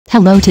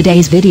Hello,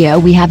 today's video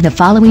we have the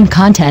following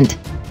content.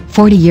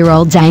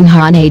 40-year-old Zhang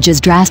Han ages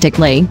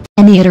drastically,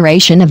 and the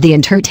iteration of the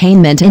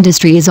entertainment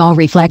industry is all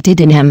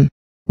reflected in him.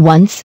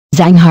 Once,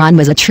 Zhang Han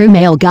was a true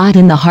male god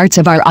in the hearts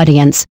of our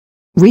audience.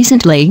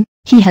 Recently,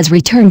 he has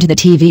returned to the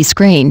TV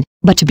screen,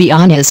 but to be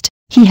honest,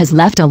 he has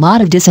left a lot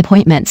of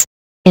disappointments.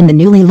 In the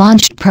newly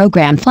launched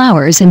program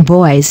Flowers and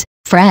Boys,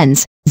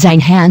 Friends,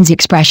 Zhang Han's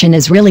expression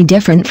is really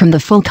different from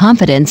the full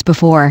confidence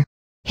before.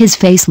 His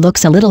face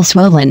looks a little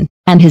swollen,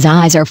 and his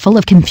eyes are full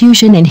of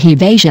confusion and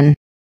evasion.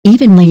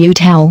 Even Liu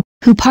Tao,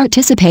 who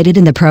participated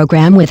in the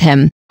program with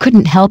him,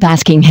 couldn't help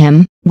asking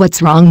him, "What's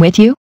wrong with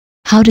you?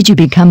 How did you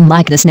become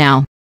like this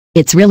now?"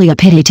 It's really a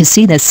pity to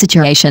see this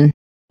situation.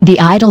 The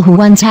idol who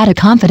once had a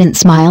confident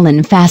smile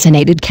and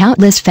fascinated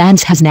countless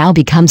fans has now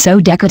become so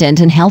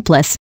decadent and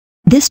helpless.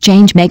 This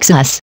change makes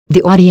us,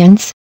 the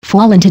audience,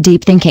 fall into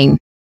deep thinking.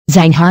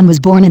 Zhang Han was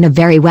born in a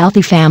very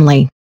wealthy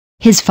family.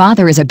 His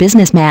father is a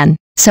businessman,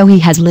 so he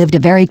has lived a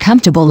very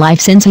comfortable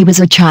life since he was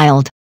a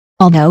child.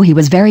 Although he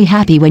was very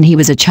happy when he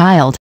was a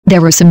child,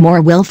 there were some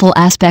more willful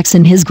aspects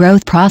in his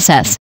growth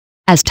process.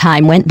 As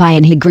time went by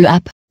and he grew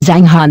up,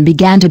 Zhang Han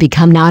began to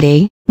become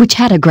naughty, which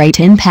had a great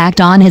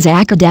impact on his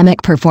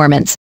academic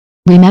performance.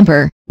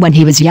 Remember, when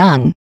he was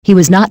young, he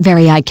was not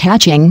very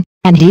eye-catching,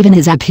 and even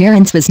his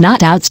appearance was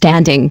not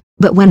outstanding,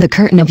 but when the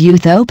curtain of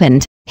youth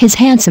opened, his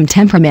handsome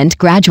temperament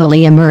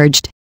gradually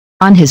emerged.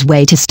 On his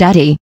way to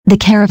study, the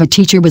care of a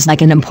teacher was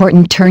like an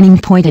important turning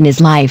point in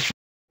his life.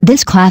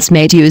 This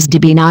classmate used to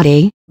be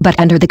naughty, but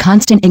under the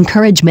constant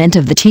encouragement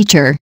of the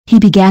teacher, he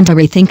began to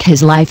rethink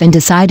his life and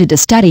decided to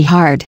study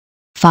hard.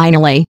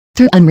 Finally,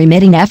 through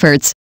unremitting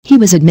efforts, he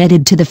was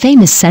admitted to the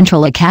famous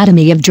Central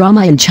Academy of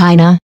Drama in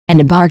China, and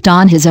embarked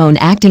on his own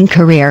acting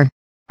career.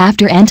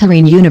 After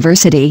entering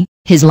university,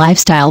 his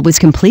lifestyle was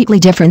completely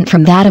different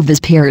from that of his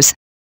peers.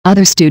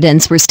 Other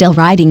students were still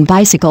riding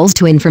bicycles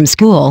to and from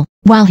school,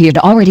 while he had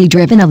already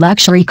driven a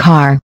luxury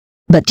car.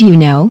 But do you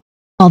know?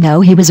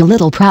 Although he was a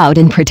little proud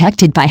and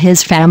protected by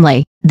his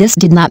family, this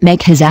did not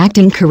make his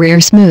acting career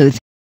smooth.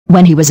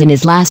 When he was in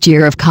his last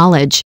year of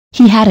college,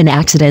 he had an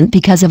accident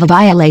because of a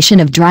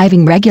violation of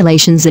driving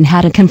regulations and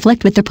had a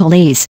conflict with the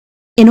police.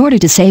 In order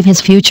to save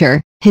his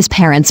future, his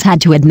parents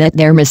had to admit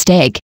their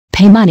mistake,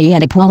 pay money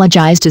and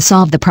apologize to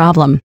solve the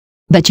problem.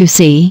 But you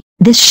see,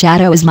 this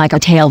shadow is like a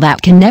tail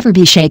that can never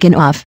be shaken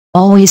off,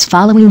 always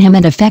following him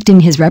and affecting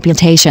his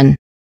reputation.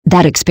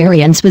 That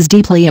experience was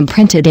deeply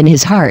imprinted in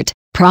his heart,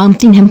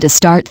 prompting him to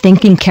start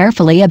thinking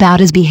carefully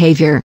about his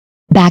behavior.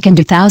 Back in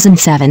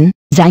 2007,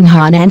 Zhang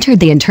Han entered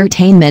the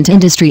entertainment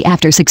industry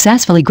after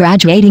successfully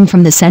graduating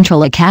from the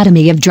Central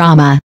Academy of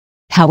Drama.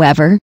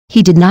 However,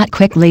 he did not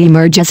quickly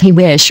emerge as he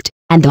wished,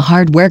 and the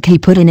hard work he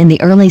put in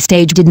the early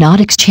stage did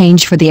not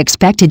exchange for the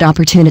expected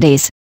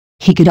opportunities.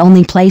 He could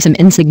only play some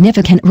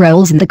insignificant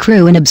roles in the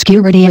crew in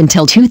obscurity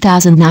until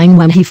 2009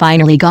 when he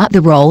finally got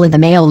the role in the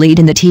male lead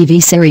in the TV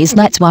series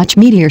Let's Watch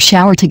Meteor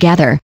Shower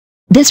Together.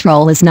 This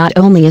role is not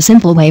only a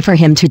simple way for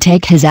him to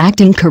take his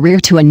acting career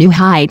to a new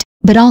height,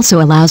 but also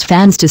allows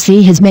fans to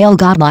see his male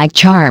godlike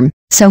charm,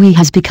 so he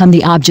has become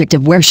the object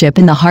of worship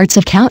in the hearts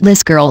of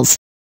countless girls.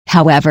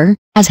 However,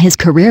 as his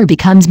career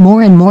becomes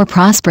more and more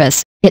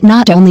prosperous, it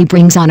not only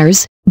brings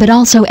honors, but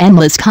also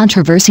endless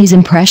controversies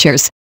and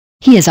pressures.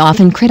 He is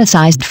often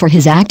criticized for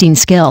his acting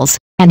skills,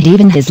 and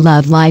even his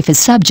love life is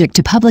subject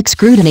to public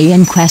scrutiny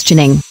and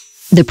questioning.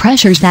 The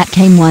pressures that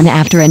came one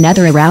after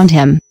another around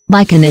him,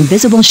 like an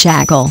invisible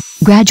shackle,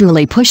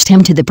 gradually pushed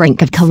him to the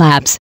brink of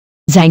collapse.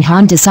 Zhang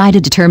Han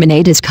decided to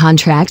terminate his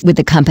contract with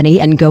the company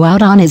and go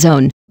out on his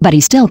own, but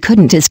he still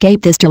couldn't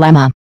escape this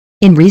dilemma.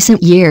 In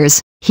recent years,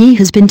 he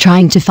has been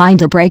trying to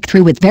find a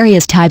breakthrough with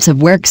various types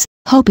of works,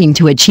 hoping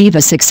to achieve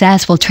a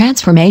successful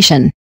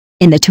transformation.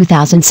 In the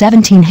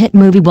 2017 hit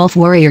movie Wolf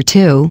Warrior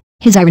 2,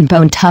 his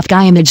iron-boned tough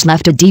guy image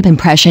left a deep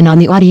impression on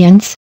the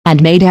audience,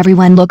 and made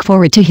everyone look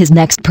forward to his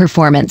next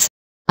performance.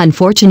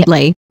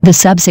 Unfortunately, the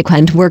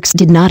subsequent works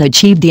did not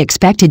achieve the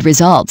expected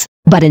results,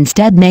 but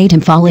instead made him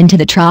fall into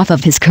the trough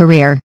of his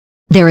career.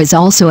 There is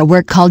also a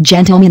work called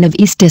Gentleman of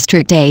East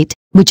District 8,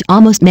 which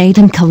almost made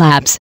him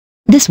collapse.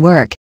 This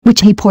work, which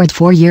he poured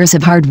 4 years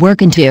of hard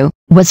work into,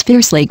 was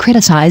fiercely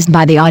criticized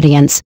by the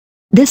audience.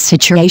 This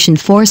situation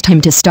forced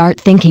him to start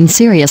thinking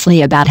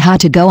seriously about how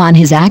to go on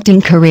his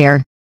acting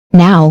career.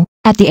 Now,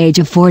 at the age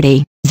of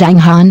 40, Zhang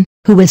Han,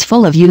 who was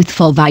full of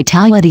youthful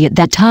vitality at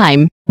that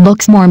time,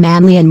 looks more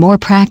manly and more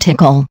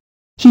practical.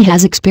 He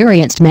has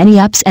experienced many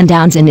ups and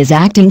downs in his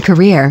acting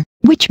career,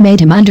 which made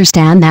him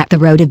understand that the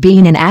road of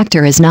being an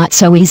actor is not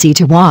so easy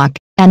to walk,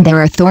 and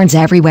there are thorns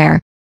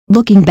everywhere.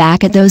 Looking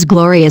back at those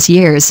glorious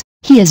years,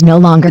 he is no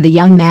longer the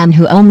young man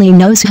who only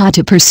knows how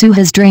to pursue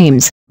his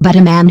dreams, but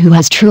a man who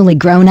has truly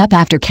grown up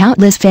after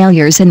countless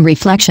failures and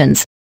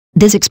reflections.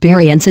 This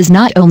experience is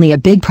not only a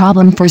big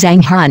problem for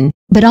Zhang Han,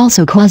 but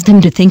also caused him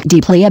to think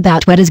deeply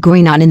about what is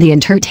going on in the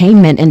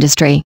entertainment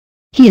industry.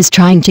 He is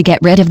trying to get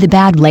rid of the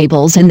bad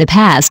labels in the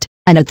past,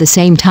 and at the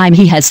same time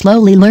he has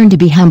slowly learned to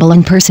be humble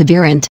and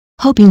perseverant,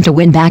 hoping to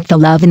win back the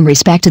love and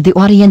respect of the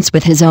audience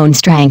with his own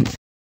strength.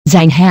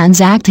 Zhang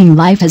Han's acting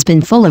life has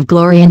been full of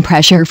glory and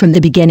pressure from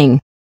the beginning.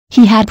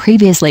 He had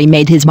previously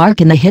made his mark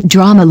in the hit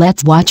drama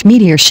Let's Watch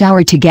Meteor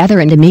Shower Together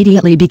and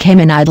immediately became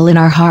an idol in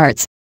our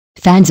hearts.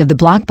 Fans of the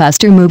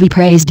blockbuster movie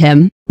praised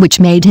him, which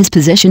made his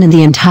position in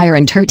the entire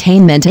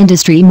entertainment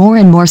industry more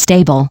and more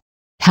stable.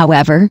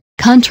 However,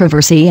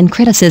 controversy and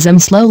criticism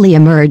slowly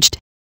emerged.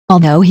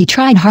 Although he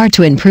tried hard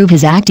to improve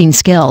his acting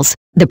skills,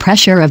 the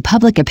pressure of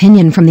public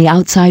opinion from the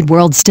outside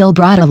world still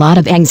brought a lot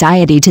of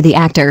anxiety to the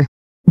actor.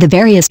 The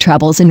various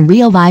troubles in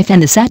real life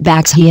and the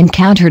setbacks he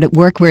encountered at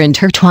work were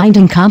intertwined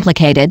and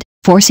complicated,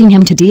 forcing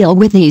him to deal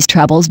with these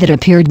troubles that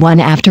appeared one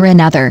after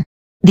another.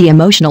 The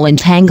emotional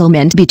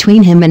entanglement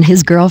between him and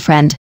his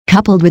girlfriend,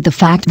 coupled with the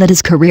fact that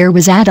his career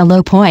was at a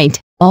low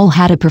point, all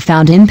had a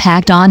profound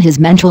impact on his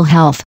mental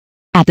health.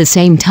 At the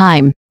same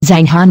time,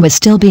 Zhang Han was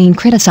still being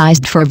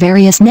criticized for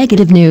various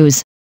negative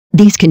news.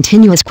 These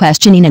continuous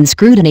questioning and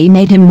scrutiny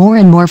made him more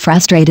and more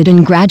frustrated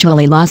and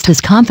gradually lost his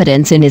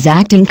confidence in his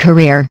acting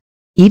career.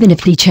 Even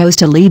if he chose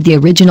to leave the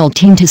original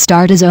team to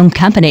start his own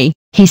company,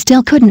 he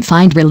still couldn't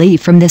find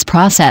relief from this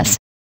process.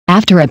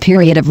 After a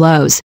period of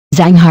lows,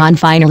 Zhang Han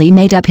finally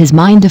made up his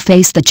mind to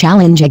face the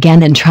challenge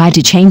again and try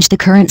to change the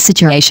current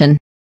situation.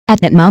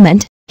 At that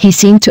moment, he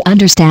seemed to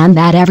understand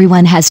that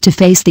everyone has to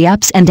face the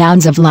ups and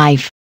downs of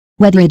life.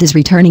 Whether it is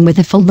returning with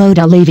a full load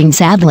or leaving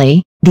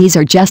sadly, these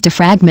are just a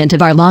fragment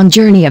of our long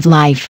journey of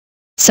life.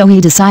 So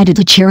he decided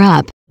to cheer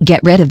up,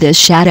 get rid of this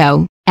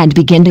shadow, and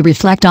begin to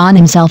reflect on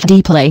himself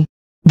deeply.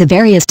 The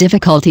various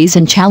difficulties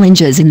and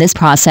challenges in this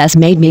process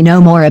made me know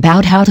more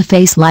about how to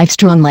face life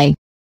strongly.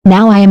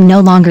 Now I am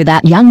no longer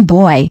that young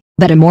boy,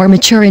 but a more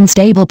mature and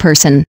stable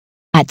person.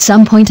 At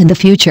some point in the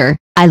future,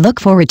 I look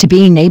forward to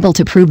being able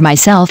to prove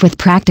myself with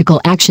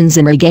practical actions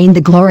and regain the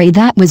glory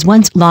that was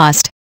once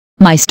lost.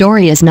 My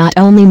story is not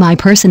only my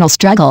personal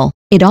struggle,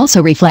 it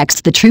also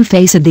reflects the true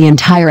face of the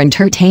entire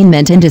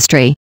entertainment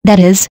industry, that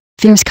is,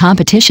 fierce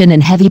competition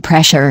and heavy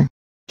pressure.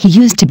 He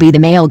used to be the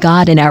male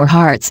god in our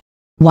hearts.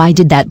 Why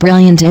did that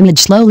brilliant image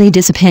slowly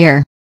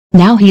disappear?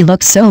 Now he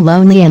looks so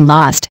lonely and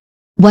lost.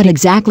 What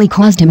exactly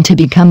caused him to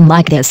become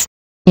like this?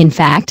 In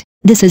fact,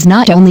 this is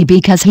not only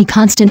because he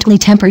constantly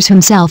tempers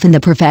himself in the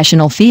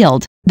professional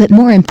field, but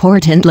more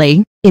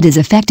importantly, it is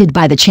affected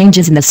by the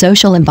changes in the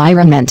social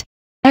environment.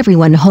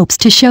 Everyone hopes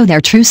to show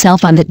their true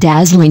self on that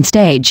dazzling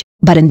stage,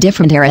 but in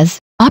different eras,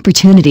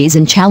 opportunities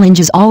and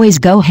challenges always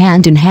go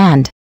hand in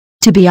hand.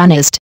 To be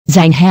honest,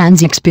 Zhang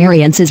Han's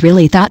experience is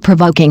really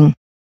thought-provoking.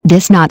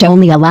 This not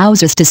only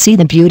allows us to see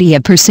the beauty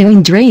of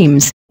pursuing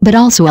dreams, but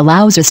also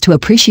allows us to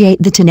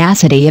appreciate the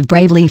tenacity of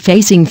bravely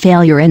facing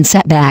failure and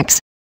setbacks.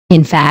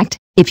 In fact,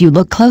 if you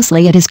look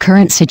closely at his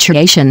current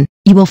situation,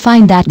 you will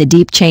find that the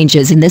deep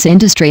changes in this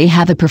industry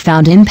have a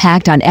profound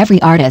impact on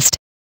every artist.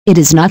 It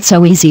is not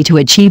so easy to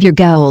achieve your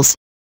goals.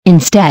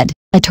 Instead,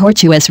 a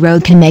tortuous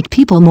road can make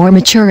people more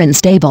mature and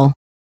stable.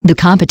 The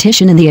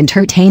competition in the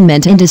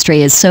entertainment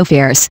industry is so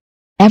fierce.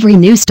 Every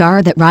new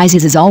star that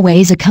rises is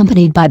always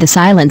accompanied by the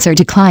silence or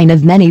decline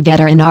of many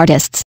veteran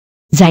artists.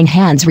 Zhang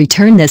Han's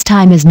return this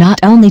time is not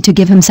only to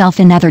give himself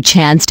another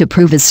chance to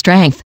prove his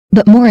strength,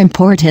 but more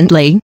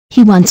importantly,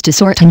 he wants to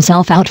sort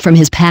himself out from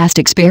his past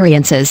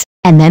experiences,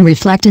 and then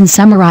reflect and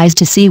summarize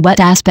to see what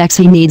aspects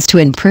he needs to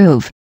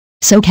improve.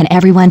 So can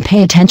everyone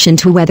pay attention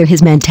to whether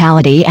his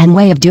mentality and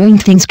way of doing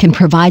things can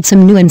provide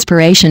some new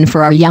inspiration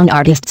for our young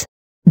artists.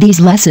 These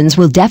lessons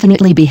will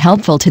definitely be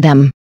helpful to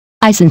them.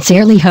 I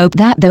sincerely hope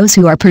that those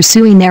who are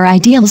pursuing their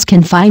ideals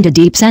can find a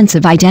deep sense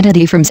of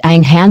identity from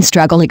Zhang Han's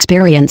struggle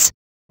experience.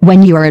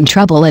 When you are in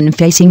trouble and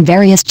facing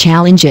various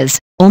challenges,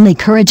 only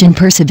courage and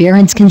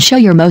perseverance can show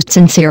your most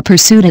sincere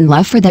pursuit and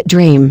love for that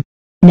dream.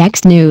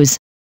 Next news.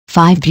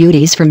 5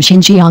 beauties from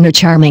Xinjiang are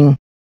charming.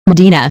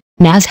 Medina,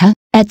 Nazha,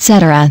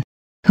 etc.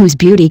 Whose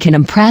beauty can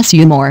impress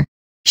you more?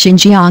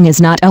 Xinjiang is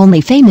not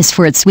only famous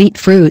for its sweet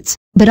fruits,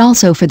 but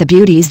also for the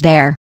beauties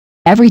there.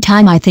 Every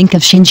time I think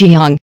of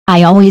Xinjiang,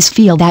 I always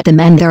feel that the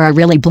men there are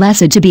really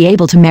blessed to be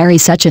able to marry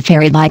such a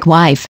fairy-like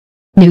wife.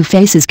 New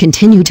faces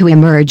continue to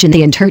emerge in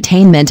the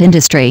entertainment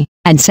industry,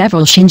 and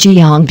several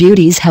Xinjiang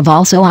beauties have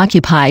also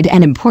occupied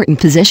an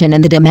important position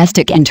in the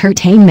domestic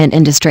entertainment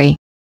industry.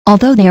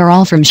 Although they are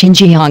all from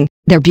Xinjiang,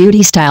 their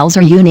beauty styles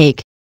are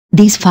unique.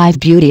 These 5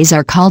 beauties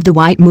are called the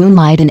White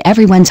Moonlight in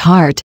everyone's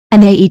heart,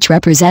 and they each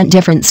represent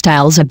different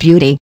styles of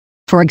beauty.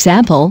 For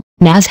example,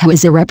 Nazha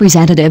is a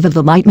representative of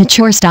the light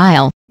mature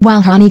style,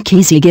 while Hani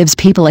Kisi gives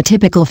people a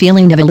typical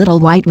feeling of a little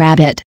white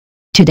rabbit.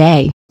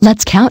 Today,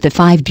 let's count the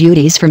 5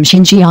 beauties from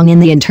Xinjiang in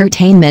the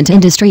entertainment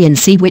industry and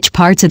see which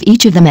parts of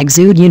each of them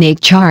exude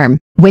unique charm,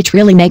 which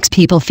really makes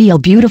people feel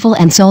beautiful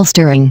and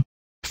soul-stirring.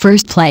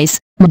 First place,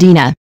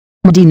 Medina.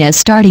 Medina's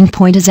starting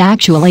point is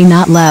actually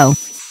not low.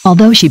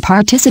 Although she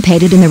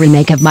participated in the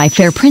remake of My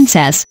Fair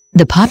Princess,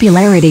 the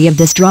popularity of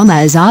this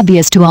drama is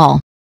obvious to all.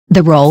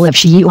 The role of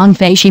Xi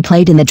Yuanfei she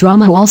played in the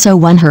drama also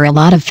won her a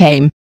lot of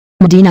fame.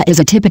 Medina is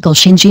a typical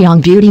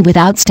Xinjiang beauty with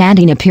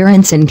outstanding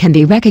appearance and can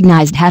be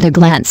recognized at a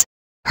glance.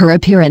 Her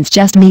appearance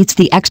just meets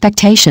the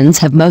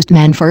expectations of most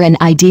men for an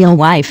ideal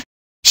wife.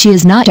 She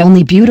is not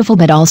only beautiful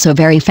but also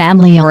very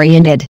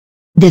family-oriented.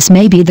 This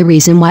may be the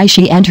reason why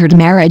she entered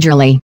marriage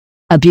early.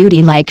 A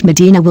beauty like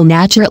Medina will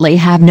naturally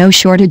have no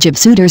shortage of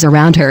suitors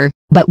around her,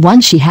 but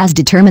once she has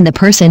determined the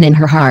person in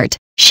her heart,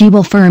 she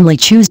will firmly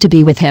choose to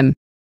be with him.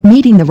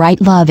 Meeting the right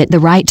love at the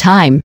right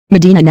time,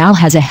 Medina now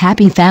has a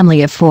happy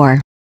family of 4.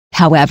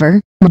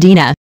 However,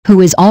 Medina,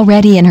 who is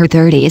already in her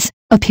 30s,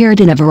 appeared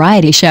in a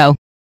variety show.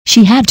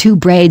 She had 2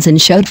 braids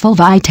and showed full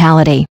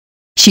vitality.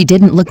 She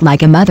didn't look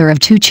like a mother of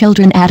 2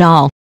 children at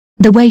all.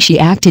 The way she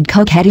acted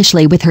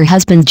coquettishly with her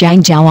husband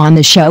Zhang Zhao on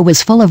the show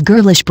was full of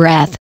girlish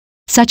breath.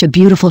 Such a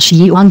beautiful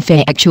Shi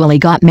Yuanfei actually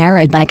got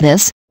married like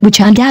this, which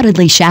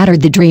undoubtedly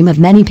shattered the dream of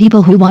many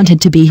people who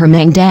wanted to be her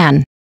Meng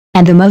Dan.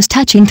 And the most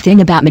touching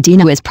thing about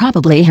Medina is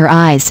probably her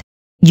eyes.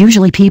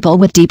 Usually people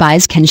with deep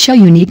eyes can show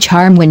unique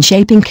charm when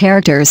shaping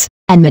characters,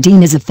 and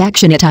Medina's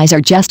affectionate eyes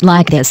are just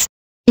like this.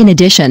 In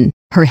addition,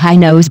 her high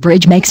nose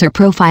bridge makes her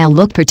profile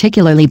look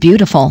particularly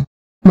beautiful.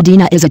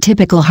 Medina is a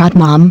typical hot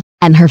mom,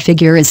 and her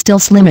figure is still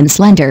slim and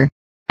slender.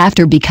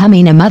 After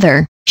becoming a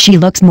mother, she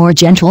looks more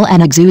gentle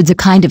and exudes a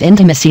kind of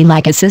intimacy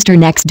like a sister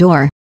next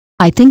door.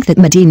 I think that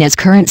Medina's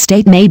current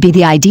state may be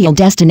the ideal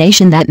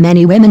destination that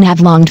many women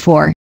have longed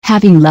for,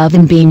 having love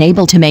and being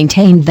able to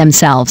maintain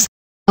themselves.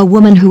 A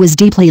woman who is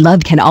deeply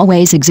loved can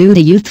always exude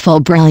a youthful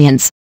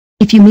brilliance.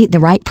 If you meet the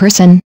right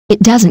person, it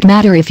doesn't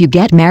matter if you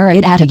get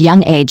married at a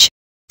young age.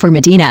 For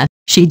Medina,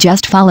 she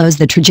just follows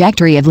the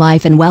trajectory of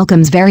life and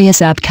welcomes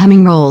various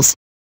upcoming roles.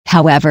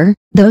 However,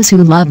 those who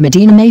love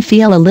Medina may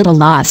feel a little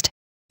lost.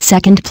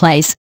 Second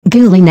place,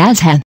 Guli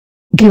Nazha.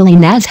 Guli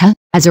Nazha,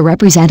 as a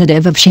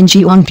representative of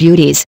Xinjiang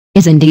beauties,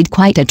 is indeed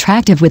quite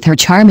attractive with her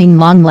charming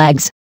long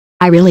legs.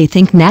 I really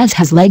think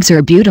Nazha's legs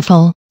are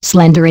beautiful,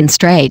 slender and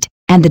straight,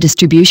 and the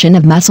distribution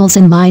of muscles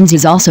and lines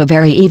is also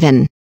very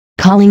even.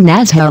 Calling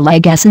Nazha a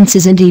leg essence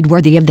is indeed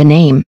worthy of the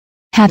name.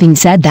 Having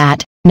said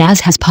that,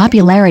 Nazha's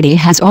popularity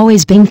has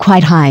always been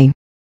quite high.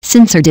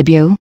 Since her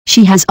debut,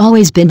 she has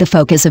always been the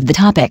focus of the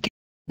topic.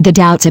 The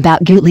doubts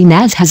about Guli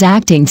Nazha's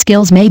acting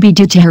skills may be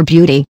due to her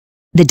beauty.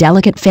 The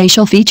delicate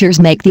facial features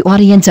make the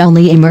audience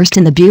only immersed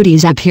in the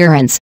beauty's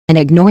appearance, and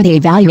ignore the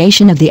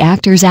evaluation of the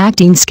actor's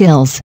acting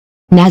skills.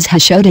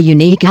 Nazha showed a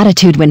unique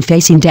attitude when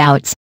facing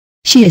doubts.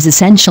 She is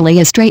essentially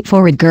a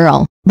straightforward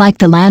girl, like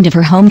the land of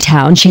her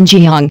hometown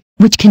Xinjiang,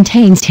 which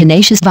contains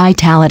tenacious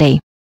vitality.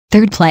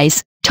 Third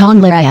place, Tong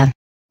Liya.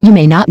 You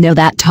may not know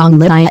that Tong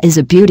Liya is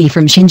a beauty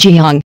from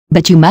Xinjiang,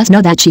 but you must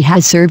know that she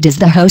has served as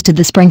the host of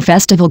the Spring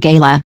Festival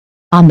Gala.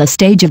 On the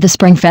stage of the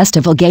Spring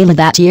Festival Gala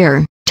that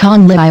year,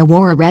 Tong Liya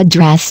wore a red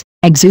dress,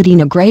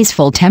 exuding a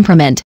graceful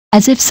temperament,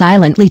 as if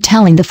silently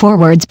telling the 4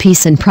 words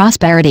peace and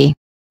prosperity.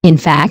 In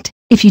fact,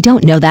 if you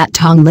don't know that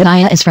Tong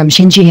Liya is from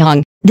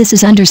Xinjiang, this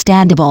is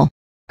understandable.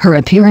 Her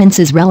appearance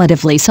is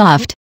relatively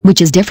soft,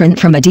 which is different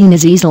from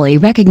Medina's easily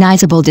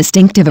recognizable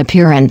distinctive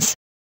appearance.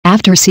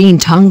 After seeing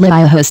Tong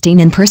Liya hosting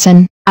in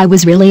person, I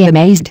was really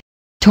amazed.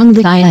 Tong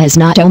Liya is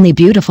not only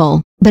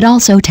beautiful, but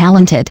also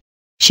talented.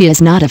 She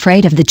is not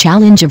afraid of the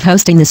challenge of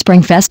hosting the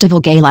Spring Festival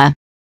Gala.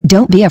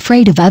 Don't be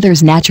afraid of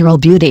others' natural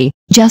beauty,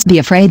 just be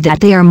afraid that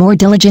they are more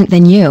diligent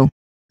than you.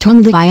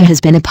 Tong Liya has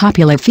been a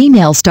popular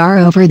female star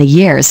over the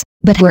years,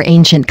 but her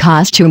ancient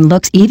costume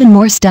looks even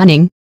more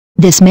stunning.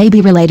 This may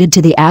be related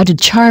to the added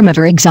charm of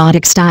her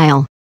exotic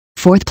style.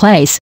 Fourth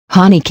place,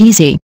 Han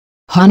Kizi.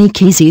 Han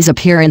Kizi's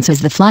appearance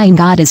as the flying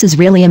goddess is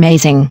really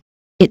amazing.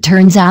 It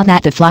turns out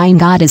that the flying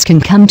goddess can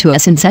come to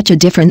us in such a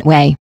different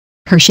way.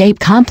 Her shape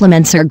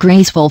complements her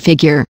graceful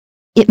figure.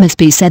 It must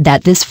be said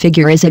that this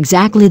figure is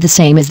exactly the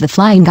same as the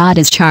flying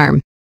goddess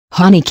charm.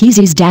 Han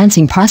Kizi's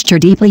dancing posture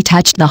deeply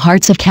touched the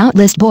hearts of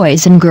countless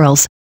boys and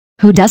girls.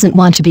 Who doesn't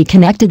want to be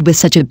connected with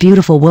such a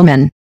beautiful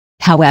woman?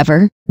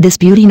 However, this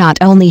beauty not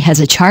only has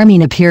a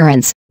charming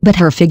appearance, but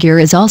her figure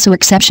is also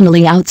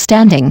exceptionally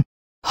outstanding.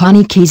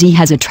 Han Kizi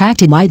has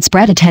attracted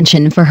widespread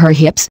attention for her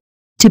hips.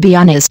 To be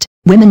honest,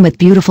 women with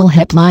beautiful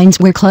hip lines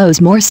wear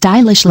clothes more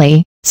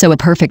stylishly, so a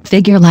perfect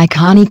figure like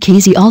Han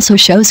Kizi also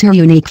shows her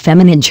unique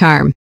feminine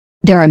charm.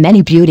 There are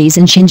many beauties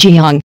in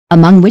Xinjiang,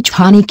 among which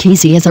Han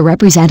Kizi is a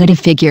representative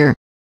figure.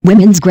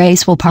 Women's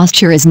graceful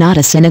posture is not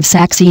a sin of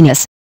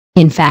sexiness.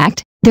 In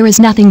fact, there is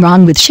nothing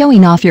wrong with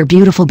showing off your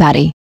beautiful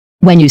body.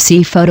 When you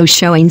see photos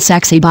showing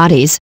sexy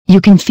bodies, you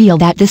can feel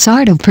that this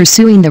art of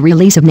pursuing the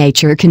release of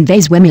nature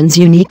conveys women's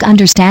unique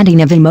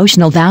understanding of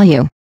emotional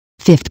value.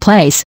 Fifth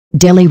place,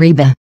 Dili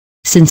Reba.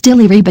 Since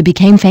Dili Reba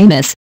became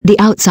famous, the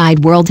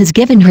outside world has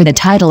given her the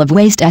title of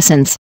waist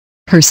essence.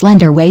 Her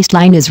slender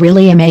waistline is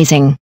really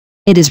amazing.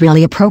 It is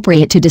really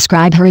appropriate to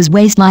describe her as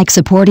waist-like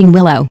supporting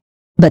willow.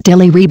 But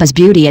Dili Reba's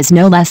beauty is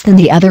no less than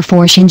the other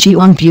 4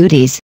 Xinjiang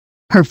beauties.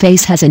 Her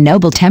face has a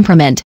noble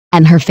temperament,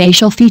 and her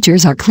facial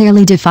features are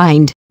clearly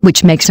defined,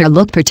 which makes her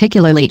look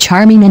particularly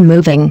charming and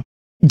moving.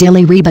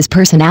 Dili Reba's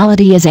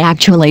personality is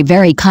actually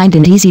very kind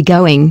and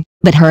easygoing,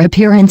 but her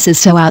appearance is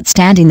so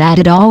outstanding that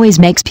it always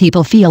makes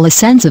people feel a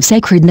sense of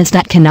sacredness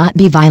that cannot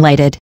be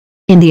violated.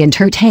 In the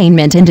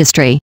entertainment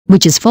industry,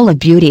 which is full of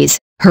beauties,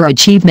 her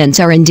achievements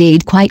are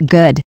indeed quite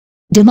good.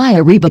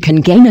 Delia Reba can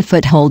gain a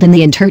foothold in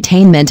the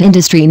entertainment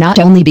industry not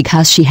only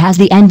because she has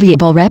the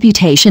enviable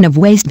reputation of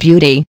waist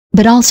beauty,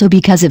 but also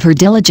because of her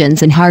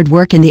diligence and hard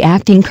work in the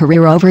acting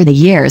career over the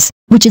years,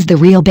 which is the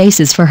real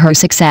basis for her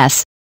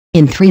success.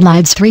 In 3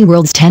 Lives 3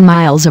 Worlds 10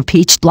 Miles of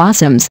Peach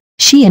Blossoms,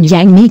 she and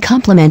Yang Mi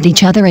complement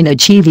each other and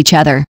achieve each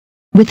other.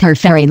 With her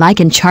fairy-like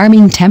and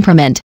charming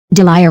temperament,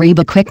 Delia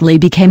Reba quickly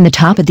became the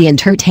top of the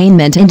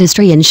entertainment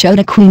industry and showed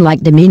a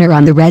queen-like demeanor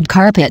on the red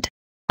carpet.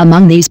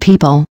 Among these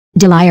people,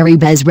 Delia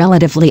Reba is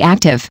relatively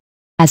active.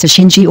 As a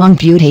Xinjiang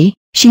beauty,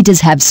 she does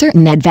have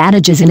certain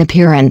advantages in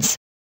appearance.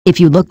 If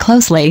you look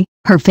closely,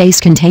 her face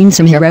contains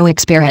some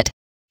heroic spirit.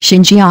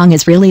 Xinjiang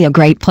is really a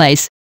great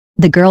place.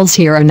 The girls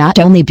here are not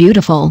only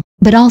beautiful,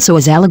 but also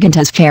as elegant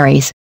as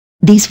fairies.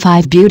 These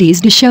 5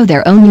 beauties do show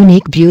their own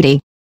unique beauty.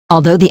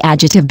 Although the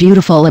adjective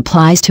beautiful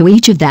applies to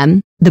each of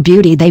them, the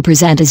beauty they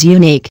present is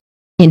unique.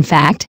 In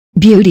fact,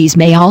 beauties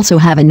may also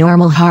have a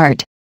normal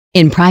heart.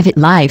 In private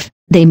life,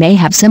 they may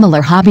have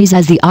similar hobbies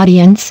as the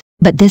audience,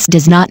 but this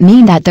does not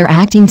mean that their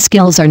acting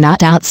skills are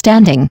not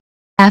outstanding.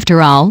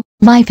 After all,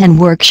 life and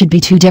work should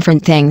be 2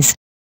 different things.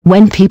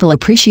 When people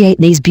appreciate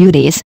these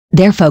beauties,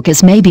 their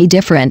focus may be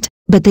different,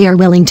 but they are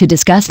willing to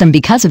discuss them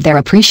because of their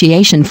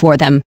appreciation for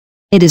them.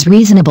 It is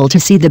reasonable to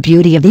see the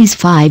beauty of these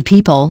 5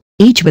 people,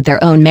 each with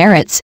their own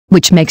merits,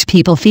 which makes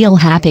people feel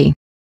happy.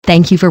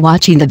 Thank you for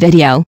watching the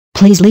video.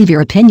 Please leave your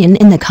opinion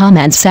in the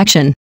comments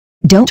section.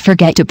 Don't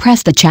forget to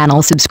press the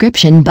channel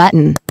subscription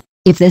button.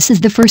 If this is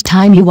the first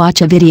time you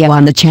watch a video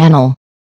on the channel,